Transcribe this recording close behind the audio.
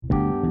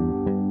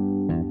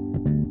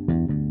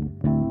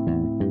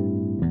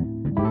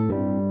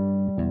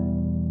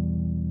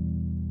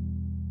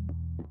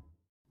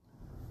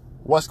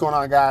What's going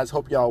on, guys?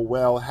 Hope y'all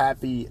well.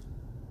 Happy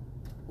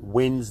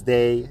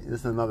Wednesday. This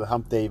is another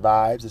Hump Day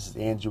Vibes. This is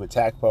Andrew at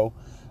TACPO.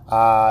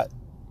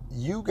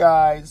 You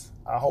guys,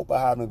 I hope are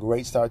having a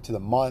great start to the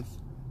month.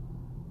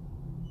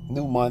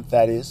 New month,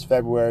 that is,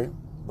 February.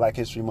 Black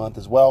History Month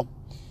as well.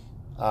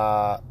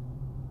 Hope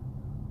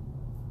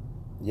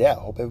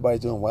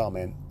everybody's doing well,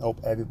 man. Hope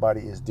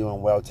everybody is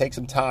doing well. Take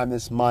some time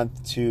this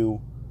month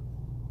to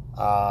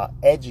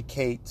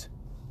educate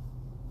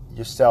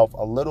yourself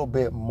a little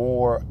bit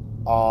more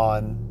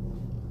on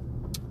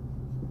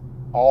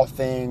all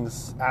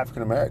things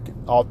African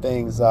American, all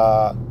things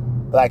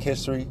Black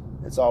history.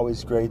 It's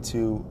always great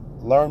to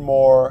learn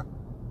more,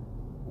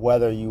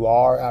 whether you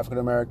are African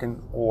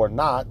American or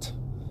not,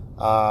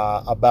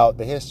 about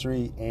the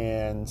history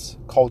and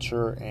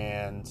culture,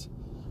 and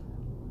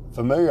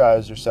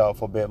familiarize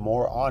yourself a bit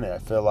more on it. I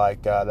feel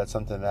like that's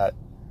something that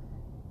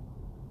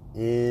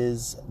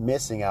is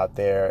missing out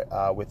there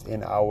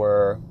within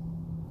our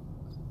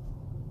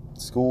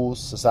schools,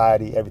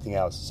 society, everything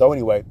else. So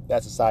anyway,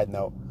 that's a side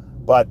note.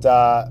 But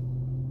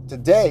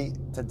today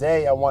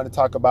I want to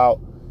talk about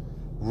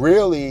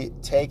really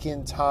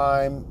taking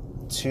time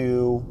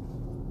to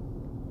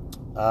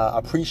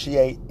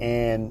appreciate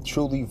and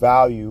truly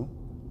value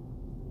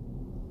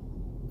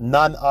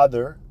none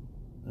other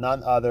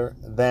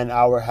than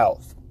our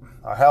health.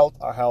 Our health.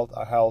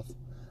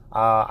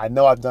 I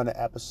know I've done an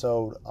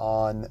episode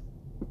on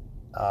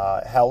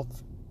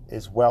health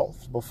is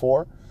wealth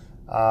before,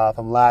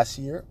 from last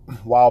year, a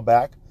while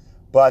back.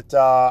 But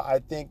I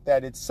think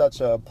that it's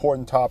such an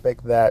important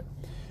topic that,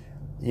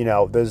 you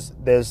know,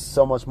 there's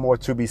so much more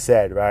to be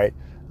said, right?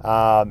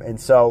 And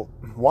so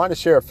wanted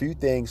to share a few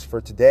things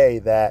for today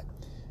that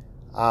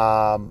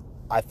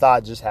I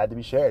thought just had to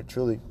be shared,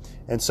 truly.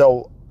 And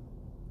so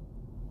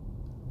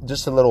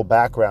just a little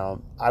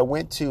background. I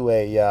went to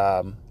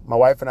my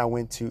wife and I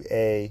went to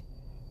a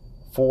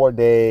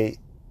 4-day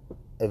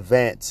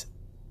event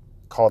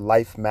called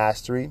Life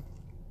Mastery.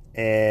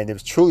 And it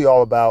was truly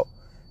all about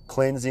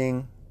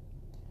cleansing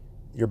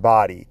your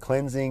body,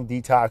 cleansing,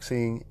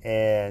 detoxing,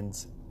 and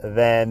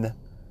then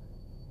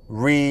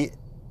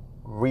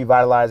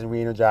revitalizing,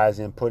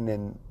 re-energizing, putting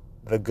in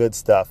the good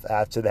stuff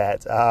after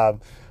that.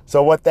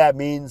 So what that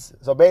means,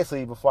 so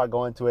basically, before I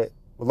go into it,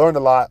 we learned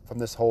a lot from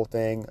this whole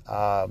thing.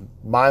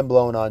 Mind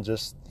blown on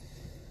just,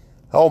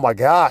 oh my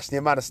gosh, the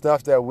amount of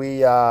stuff that we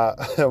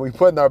we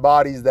put in our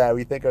bodies that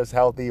we think is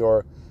healthy,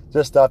 or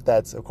just stuff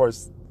that's, of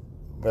course,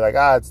 we're like,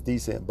 it's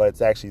decent, but it's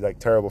actually like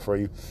terrible for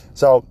you.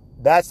 So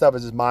that stuff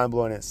is just mind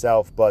blowing in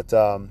itself. But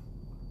the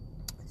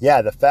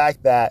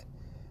fact that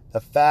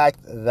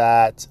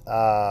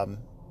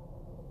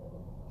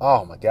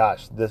oh my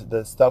gosh,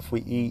 the stuff we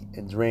eat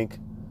and drink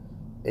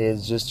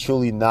is just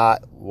truly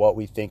not what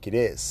we think it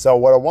is. So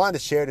what I wanted to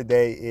share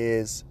today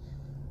is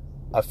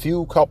a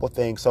couple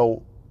things.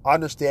 So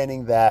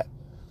understanding that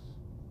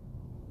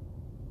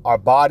our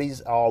bodies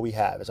are all we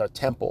have. It's our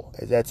temple.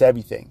 That's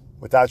everything.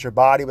 Without your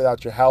body,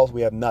 without your health,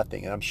 we have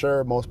nothing. And I'm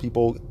sure most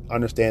people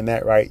understand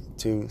that, right,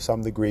 to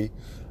some degree.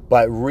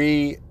 But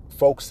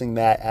refocusing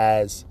that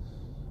as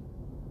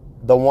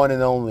the one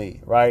and only,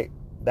 right?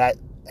 That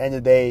end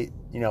of the day,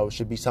 you know,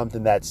 should be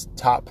something that's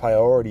top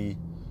priority,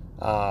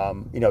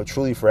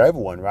 truly for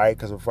everyone, right?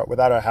 Because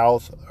without our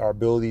health, our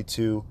ability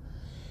to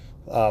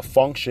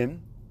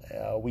function,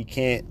 we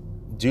can't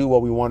do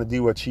what we want to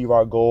do, achieve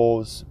our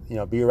goals,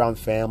 be around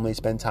family,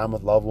 spend time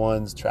with loved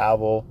ones,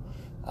 travel,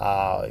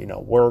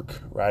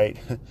 work, right?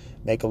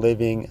 Make a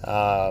living,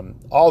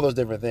 all those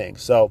different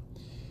things. So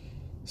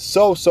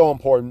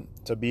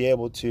important to be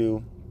able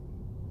to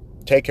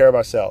take care of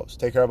ourselves,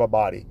 take care of our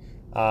body,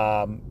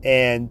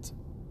 and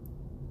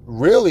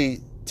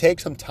really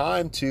take some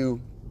time to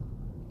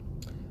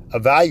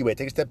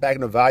take a step back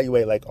and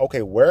evaluate, like,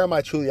 okay, where am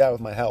I truly at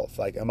with my health?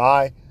 Like, am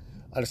I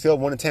on a scale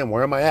of 1 to 10,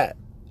 where am I at?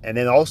 And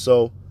then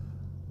also,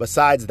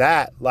 besides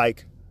that,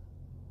 like,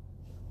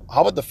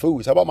 how about the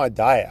foods? How about my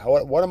diet?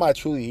 What am I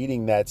truly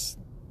eating that's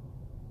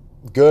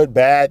good,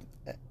 bad?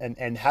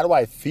 And how do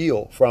I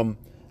feel from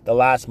the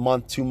last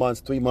month, 2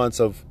 months, 3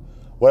 months of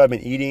what I've been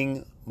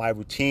eating, my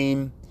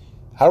routine?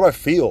 How do I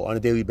feel on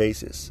a daily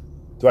basis?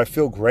 Do I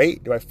feel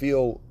great? Do I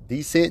feel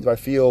decent? Do I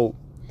feel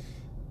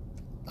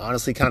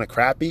honestly kind of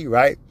crappy,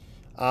 right?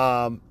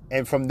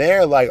 And from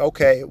there, like,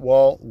 okay,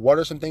 well, what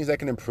are some things that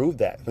can improve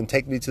that and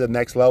take me to the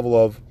next level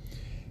of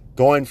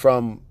going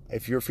from,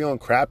 if you're feeling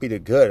crappy to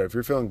good, or if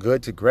you're feeling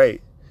good to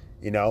great,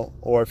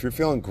 or if you're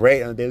feeling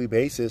great on a daily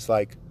basis,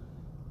 like,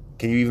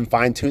 can you even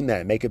fine tune that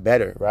and make it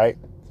better, right?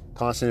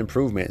 Constant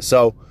improvement.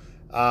 So,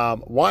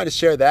 wanted to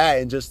share that,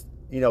 and just,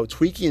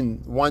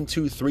 tweaking 1,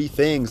 2, 3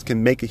 things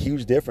can make a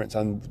huge difference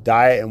on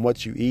diet and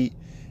what you eat,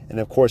 and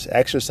of course,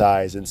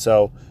 exercise. And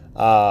so,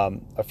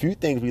 a few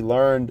things we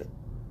learned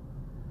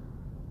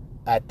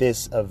at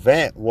this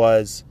event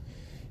was,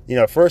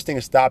 first thing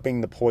is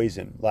stopping the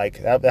poison.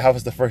 Like, that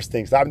was the first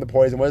thing. Stopping the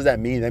poison. What does that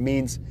mean? That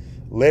means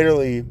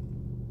literally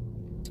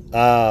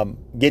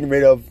getting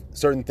rid of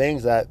certain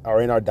things that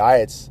are in our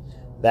diets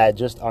that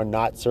just are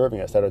not serving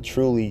us, that are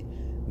truly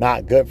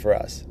not good for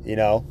us,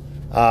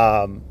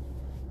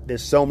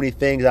 there's so many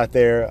things out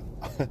there,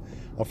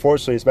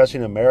 unfortunately, especially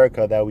in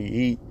America, that we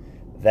eat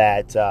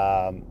that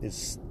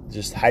is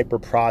just hyper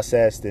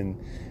processed and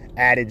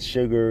added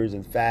sugars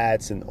and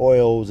fats and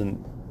oils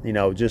and, you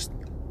know, just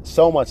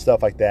so much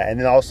stuff like that. And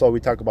then also we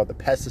talk about the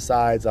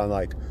pesticides on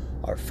like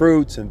our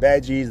fruits and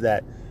veggies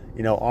that,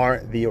 you know,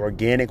 aren't the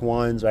organic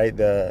ones, right?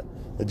 The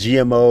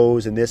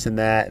GMOs and this and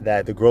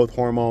that the growth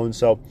hormones.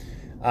 So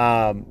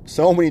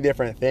so many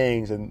different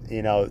things, and,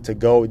 you know, to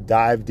go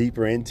dive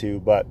deeper into.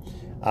 But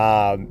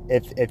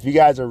if you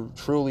guys are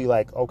truly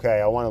like,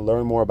 okay, I want to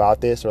learn more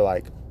about this, or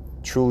like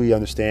truly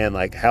understand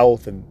like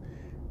health and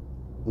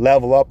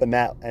level up in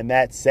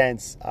that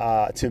sense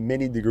to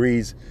many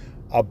degrees,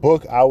 a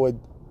book I would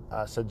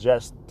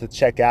suggest to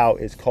check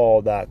out is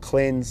called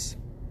Cleanse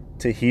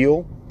to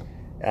Heal.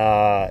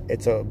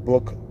 It's a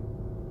book,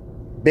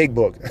 big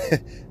book,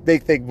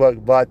 big thick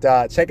book, but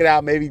check it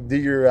out. Maybe do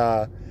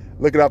your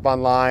look it up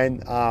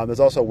online.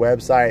 There's also a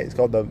website. It's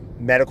called the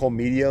Medical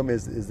Medium.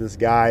 Is this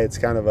guy? It's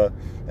kind of a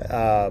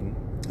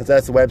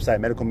that's the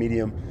website, Medical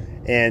Medium,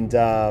 and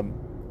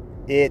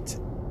it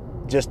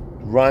just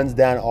runs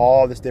down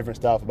all this different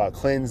stuff about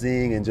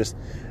cleansing and just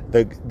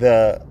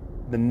the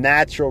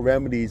natural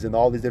remedies and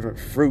all these different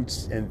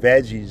fruits and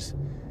veggies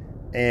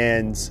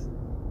and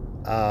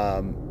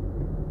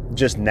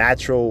just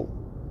natural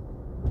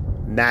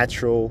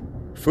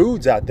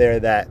foods out there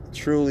that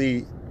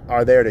truly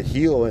are there to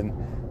heal and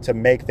to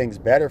make things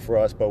better for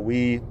us. But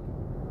we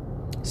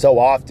so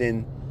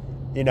often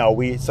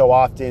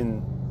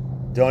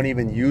don't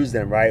even use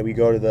them, right? We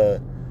go to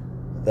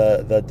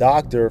the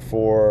doctor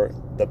for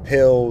the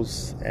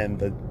pills and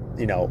the,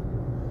 you know,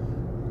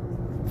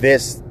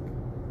 this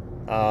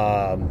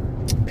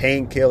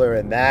painkiller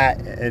and that,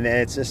 and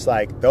it's just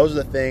like those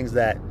are the things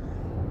that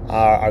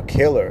are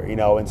killer, you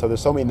know. And so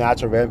there's so many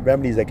natural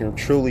remedies that can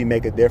truly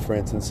make a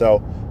difference. And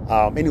so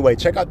anyway,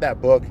 check out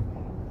that book.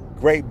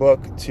 Great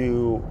book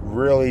to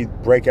really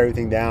break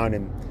everything down.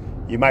 And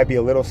you might be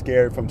a little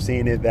scared from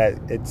seeing it, that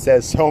it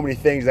says so many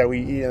things that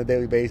we eat on a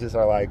daily basis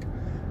are like,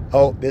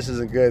 oh, this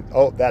isn't good,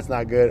 oh, that's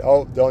not good,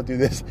 oh, don't do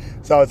this.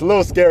 So it's a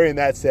little scary in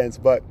that sense.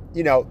 But,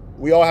 you know,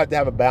 we all have to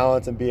have a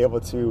balance and be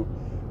able to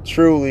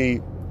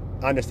truly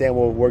understand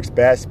what works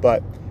best.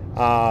 But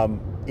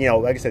you know,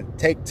 like I said,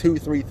 take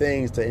 2-3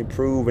 things to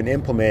improve and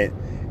implement,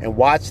 and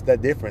watch the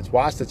difference,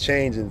 watch the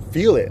change, and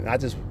feel it.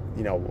 Not just,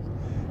 you know,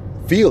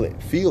 feel it,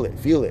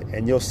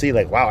 and you'll see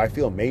like, wow, I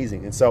feel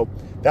amazing. And so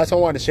that's what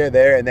I wanted to share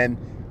there. And then,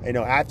 you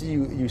know, after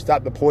you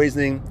stop the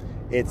poisoning,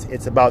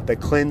 it's about the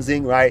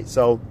cleansing, right?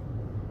 So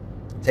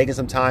taking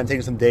some time,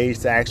 taking some days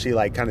to actually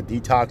like kind of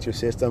detox your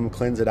system,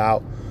 cleanse it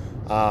out,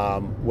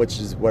 which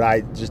is what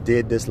I just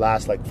did this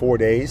last like 4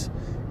 days.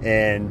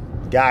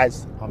 And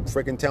guys, I'm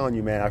freaking telling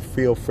you, man, I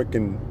feel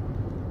freaking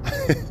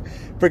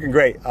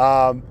great.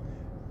 I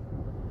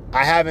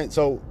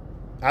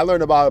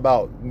learned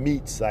about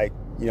meats, like,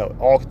 you know,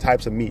 all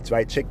types of meats,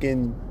 right?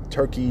 Chicken,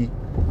 turkey,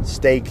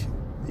 steak,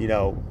 you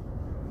know,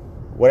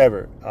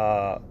 whatever,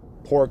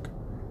 pork,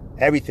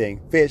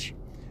 everything, fish.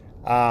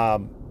 I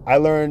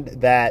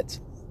learned that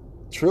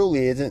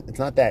truly it's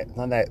not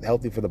that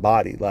healthy for the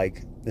body,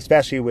 like,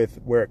 especially with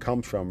where it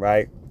comes from,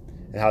 right?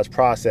 And how it's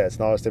processed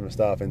and all this different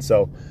stuff. And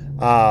so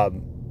I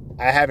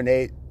haven't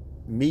ate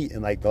meat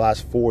in like the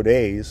last 4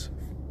 days,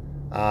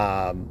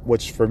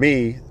 which for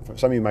me, for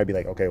some of you might be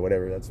like, okay,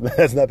 whatever,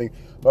 that's nothing.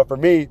 But for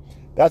me,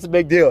 that's a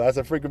big deal. That's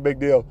a freaking big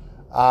deal,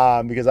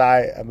 because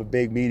I am a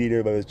big meat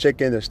eater, whether it's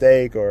chicken or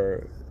steak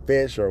or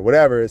fish or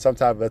whatever.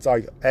 Sometimes that's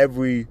like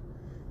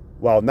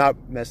well, not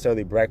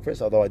necessarily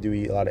breakfast, although I do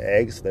eat a lot of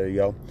eggs. There you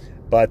go.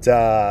 But,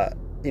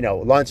 you know,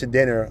 lunch and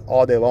dinner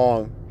all day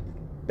long,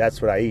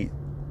 that's what I eat,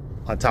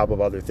 on top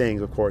of other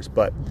things, of course.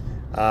 But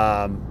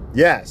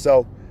yeah,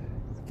 so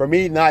for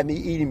me, not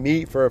eating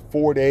meat for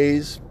 4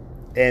 days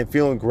and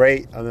feeling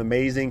great, I'm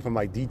amazing, from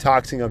like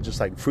detoxing of just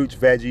like fruits,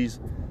 veggies,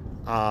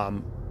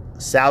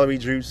 celery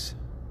juice.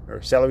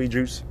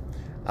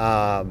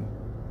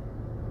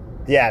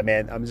 Yeah,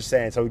 man, I'm just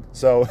saying.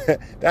 So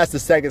that's the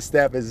second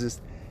step, is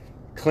just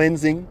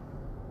cleansing.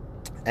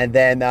 And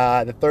then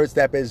the third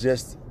step is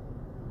just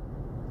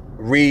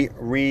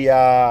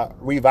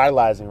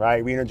revitalizing,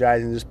 right?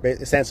 Re-energizing, just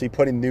essentially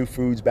putting new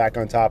foods back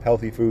on top,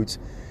 healthy foods,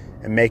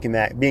 and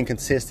being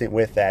consistent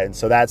with that. And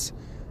so that's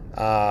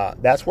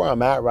where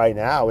I'm at right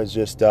now, is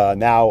just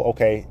now,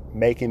 okay,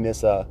 making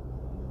this a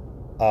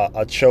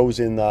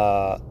chosen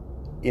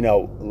you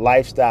know,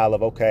 lifestyle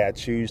of, okay, I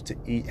choose to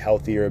eat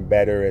healthier and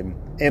better, and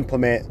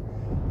implement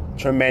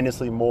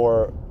tremendously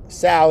more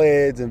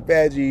salads and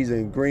veggies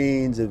and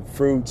greens and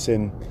fruits,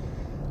 and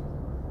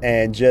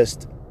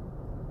just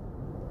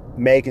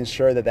making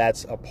sure that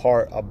that's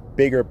a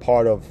bigger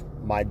part of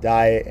my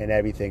diet and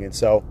everything. And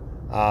so,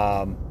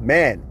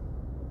 man,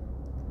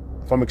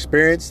 from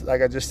experience,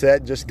 like I just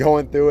said, just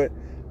going through it,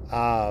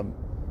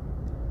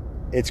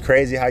 it's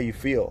crazy how you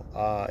feel.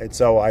 And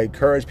so I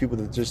encourage people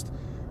to just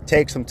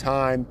take some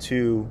time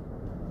to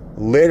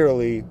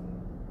literally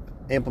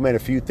implement a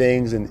few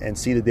things and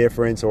see the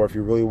difference. Or if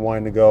you're really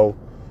wanting to go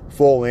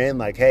full in,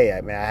 like, hey,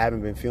 I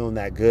haven't been feeling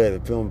that good,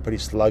 I'm feeling pretty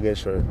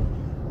sluggish or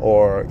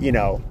or,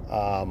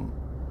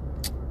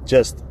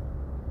 just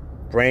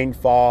brain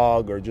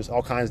fog or just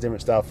all kinds of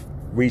different stuff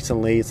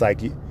recently. It's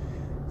like,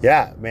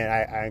 yeah, man,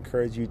 I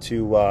encourage you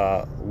to,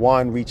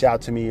 one, reach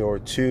out to me, or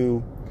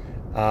two,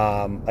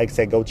 like I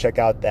said, go check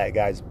out that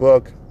guy's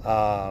book,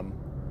 or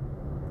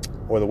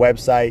the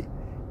website,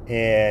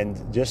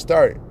 and just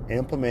start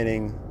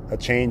implementing a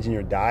change in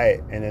your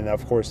diet. And then,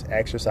 of course,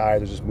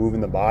 exercise or just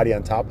moving the body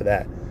on top of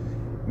that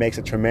makes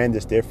a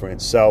tremendous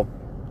difference. So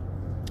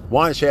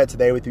want to share it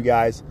today with you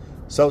guys.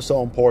 So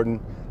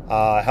important.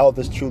 Health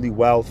is truly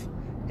wealth.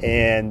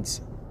 And,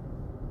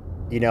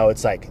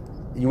 it's like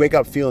you wake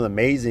up feeling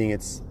amazing.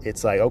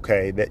 It's like,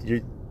 okay, that you're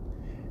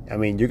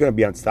going to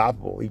be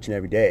unstoppable each and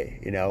every day,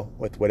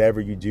 with whatever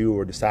you do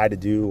or decide to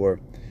do, or,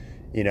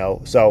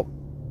 so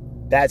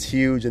that's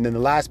huge. And then the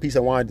last piece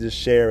I wanted to just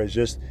share is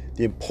just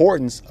the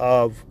importance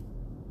of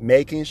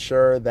making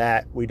sure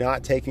that we're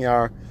not taking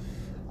our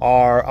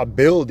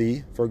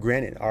ability for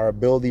granted, our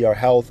ability, our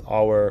health,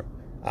 our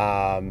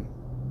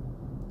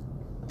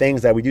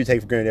things that we do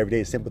take for granted every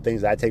day, simple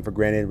things that I take for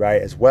granted,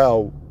 right? As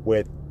well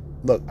with,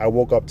 look, I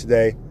woke up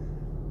today,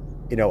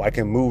 I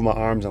can move my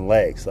arms and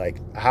legs. Like,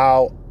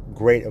 how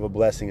great of a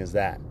blessing is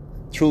that?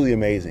 Truly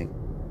amazing.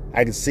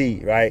 I can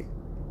see, right?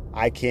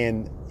 I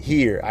can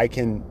hear, I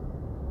can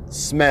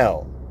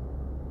smell,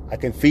 I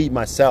can feed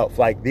myself.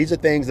 Like, these are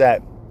things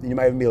that you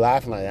might even be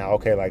laughing like, now,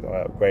 okay, like,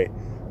 great.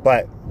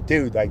 But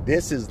dude, like,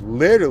 this is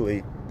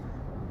literally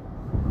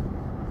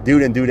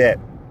dude and dudette.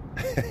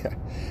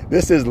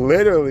 This is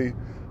literally,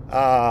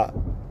 how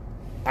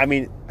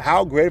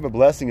great of a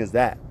blessing is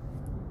that?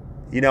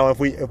 If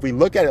we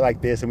look at it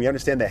like this and we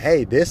understand that,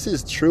 hey, this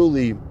is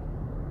truly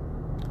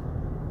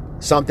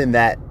something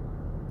that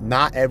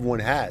not everyone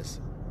has,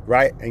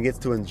 right? And gets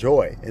to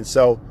enjoy. And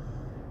so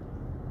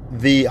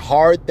the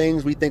hard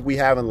things we think we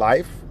have in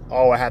life,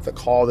 oh, I have to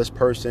call this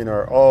person,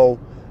 or, oh,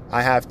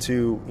 I have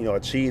to,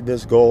 achieve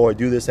this goal or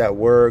do this at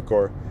work,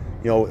 or,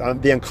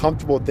 the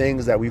uncomfortable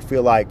things that we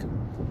feel like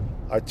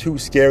are too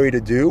scary to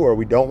do or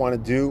we don't want to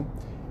do.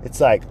 It's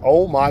like,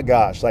 oh my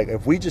gosh, like,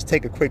 if we just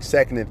take a quick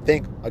second and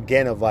think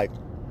again of like,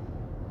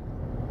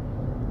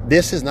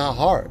 this is not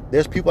hard.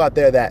 There's people out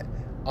there that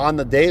on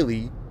the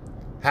daily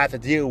have to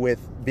deal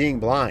with being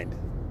blind,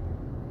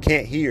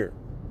 can't hear,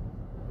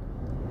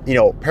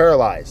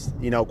 paralyzed,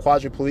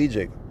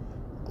 quadriplegic,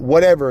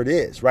 whatever it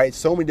is, right?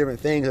 So many different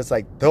things. It's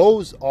like,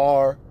 those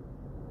are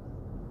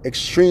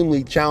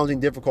extremely challenging,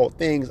 difficult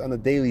things on a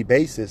daily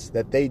basis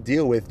that they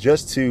deal with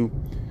just to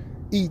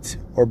eat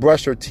or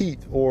brush their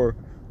teeth or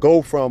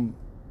go from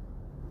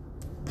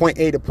point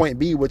A to point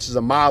B, which is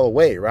a mile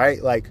away,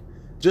 right? Like,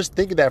 just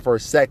think of that for a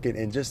second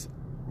and just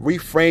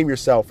reframe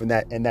yourself in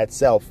that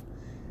self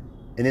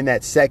and in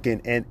that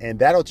second, and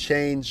that'll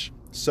change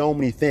so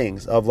many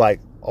things of like,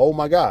 oh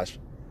my gosh,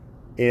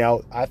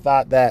 I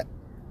thought that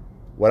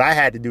what I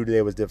had to do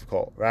today was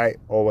difficult, right?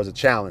 Or was a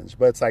challenge.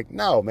 But it's like,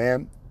 no,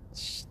 man,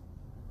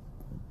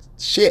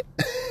 shit,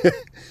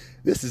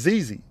 this is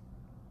easy.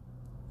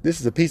 This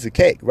is a piece of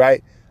cake,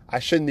 right? I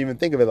shouldn't even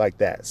think of it like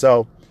that.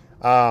 So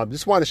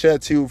just want to share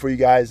that too for you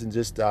guys, and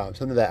just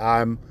something that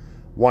I'm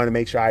wanting to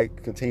make sure I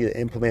continue to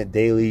implement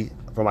daily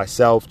for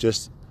myself.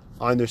 Just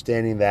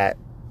understanding that,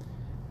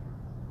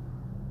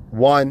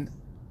 one,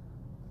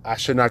 I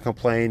should not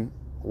complain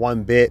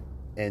one bit,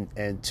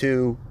 and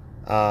two,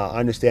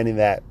 understanding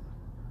that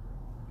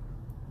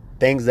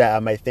things that I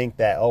might think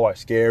that, oh, are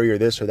scary or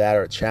this or that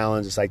or a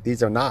challenge, it's like,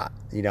 these are not.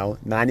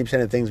 90%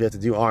 of the things we have to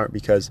do aren't,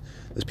 because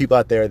there's people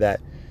out there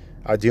that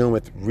are dealing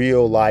with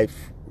real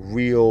life,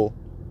 real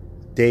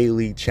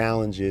daily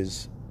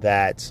challenges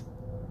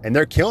and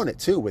they're killing it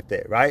too with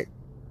it, right?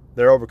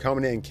 They're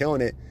overcoming it and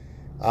killing it,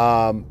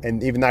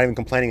 and even not even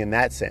complaining in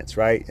that sense,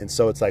 right? And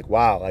so it's like,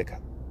 wow, like,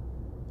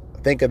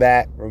 think of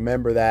that,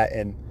 remember that,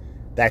 and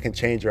that can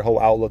change your whole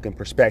outlook and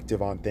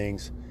perspective on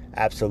things,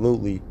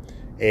 absolutely.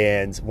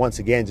 And once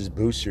again, just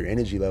boost your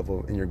energy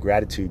level and your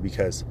gratitude,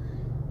 because,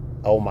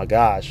 oh my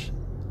gosh,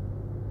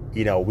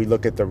 we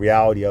look at the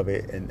reality of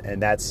it,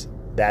 and that's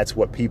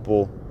what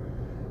people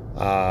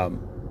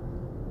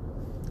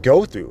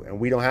go through, and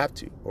we don't have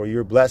to, or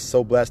you're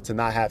so blessed to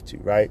not have to,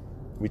 right?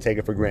 We take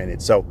it for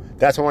granted. So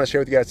that's what I want to share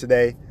with you guys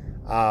today.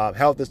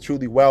 Health is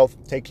truly wealth.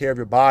 Take care of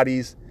your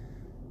bodies.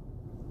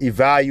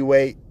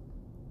 Evaluate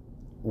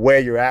where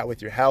you're at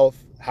with your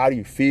health. How do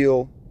you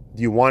feel?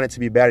 Do you want it to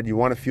be better? Do you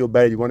want to feel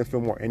better? Do you want to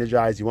feel more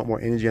energized? Do you want more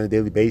energy on a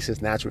daily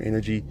basis, natural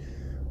energy?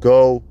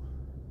 Go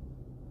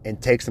and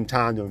take some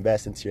time to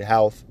invest into your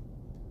health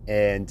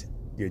and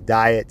your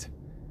diet,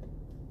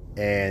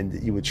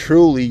 and you would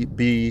truly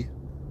be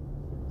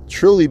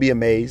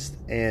amazed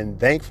and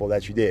thankful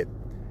that you did.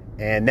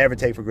 And never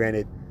take for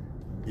granted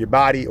your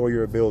body or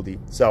your ability.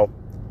 So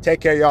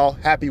take care, y'all.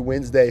 Happy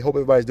Wednesday. Hope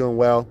everybody's doing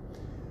well.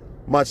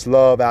 Much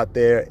love out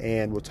there,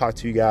 and we'll talk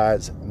to you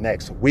guys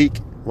next week.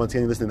 Once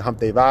again, you're listening to Hump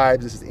Day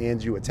Vibes. This is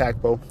Andrew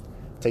Atakpo.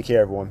 Take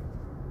care, everyone.